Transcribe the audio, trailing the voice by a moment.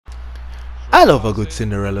I love a good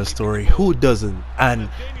Cinderella story, who doesn't? And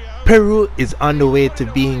Peru is on the way to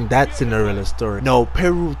being that Cinderella story. Now,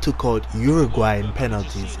 Peru took out Uruguay in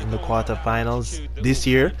penalties in the quarterfinals this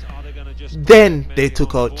year. Then they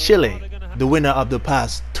took out Chile, the winner of the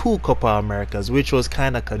past two Copa Americas, which was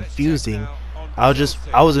kind of confusing. I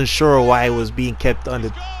wasn't sure why it was being kept on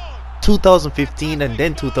the 2015 and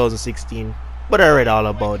then 2016, but I read all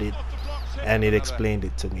about it and it explained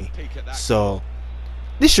it to me. So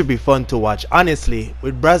this should be fun to watch. Honestly,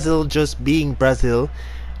 with Brazil just being Brazil,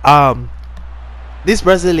 this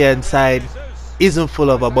Brazilian side isn't full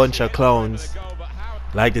of a bunch of clowns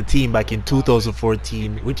like the team back in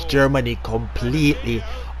 2014, which Germany completely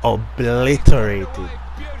obliterated.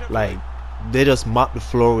 Like, they just mopped the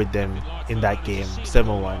floor with them in that game,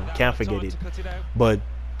 7-1. Can't forget it. But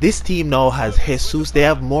this team now has Jesus. They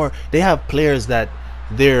have players that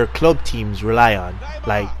their club teams rely on.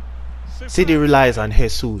 Like, City relies on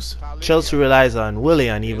Jesus. Chelsea relies on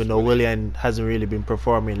Willian, even though Willian hasn't really been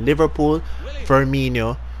performing. Liverpool,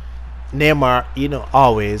 Firmino, Neymar,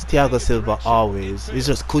 always. Thiago Silva, always. It's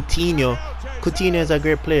just Coutinho. Coutinho is a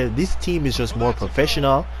great player. This team is just more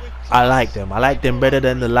professional. I like them. I like them better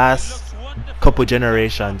than the last couple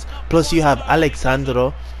generations. Plus, you have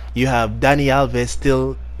Alexandro. You have Dani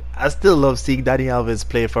Alves. I still love seeing Dani Alves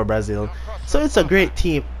play for Brazil. So it's a great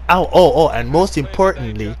team. And most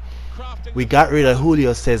importantly, we got rid of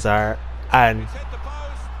Julio Cesar, and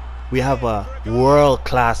we have a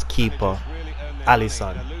world-class keeper,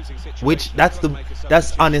 Alisson. Which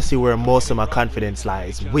that's honestly where most of my confidence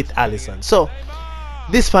lies, with Alisson. So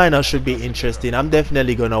this final should be interesting. I'm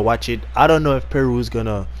definitely gonna watch it. I don't know if Peru's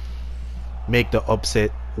gonna make the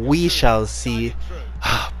upset. We shall see.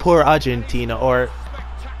 Poor Argentina, or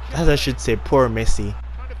as I should say, poor Messi.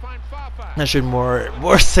 I should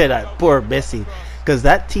more say that, poor Messi. Because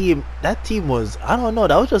that team was, I don't know,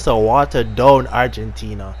 that was just a watered down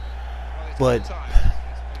Argentina. But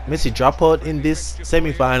Messi dropped out in this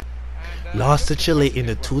semi-final, lost to Chile in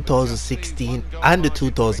the 2016 and the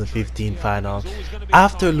 2015 final,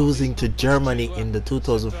 after losing to Germany in the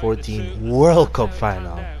 2014 World Cup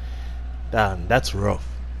final. Damn, that's rough.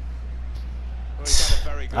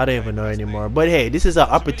 I don't even know anymore. But hey, this is an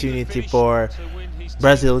opportunity for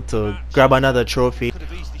Brazil to grab another trophy,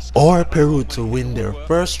 or Peru to win their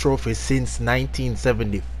first trophy since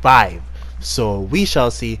 1975. So we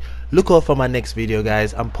shall see. Look out for my next video,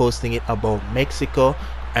 guys. I'm posting it about Mexico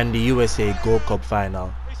and the USA Gold Cup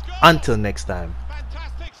final. Until next time.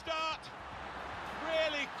 Fantastic start.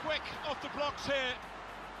 Really quick off the blocks here.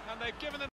 And they've given them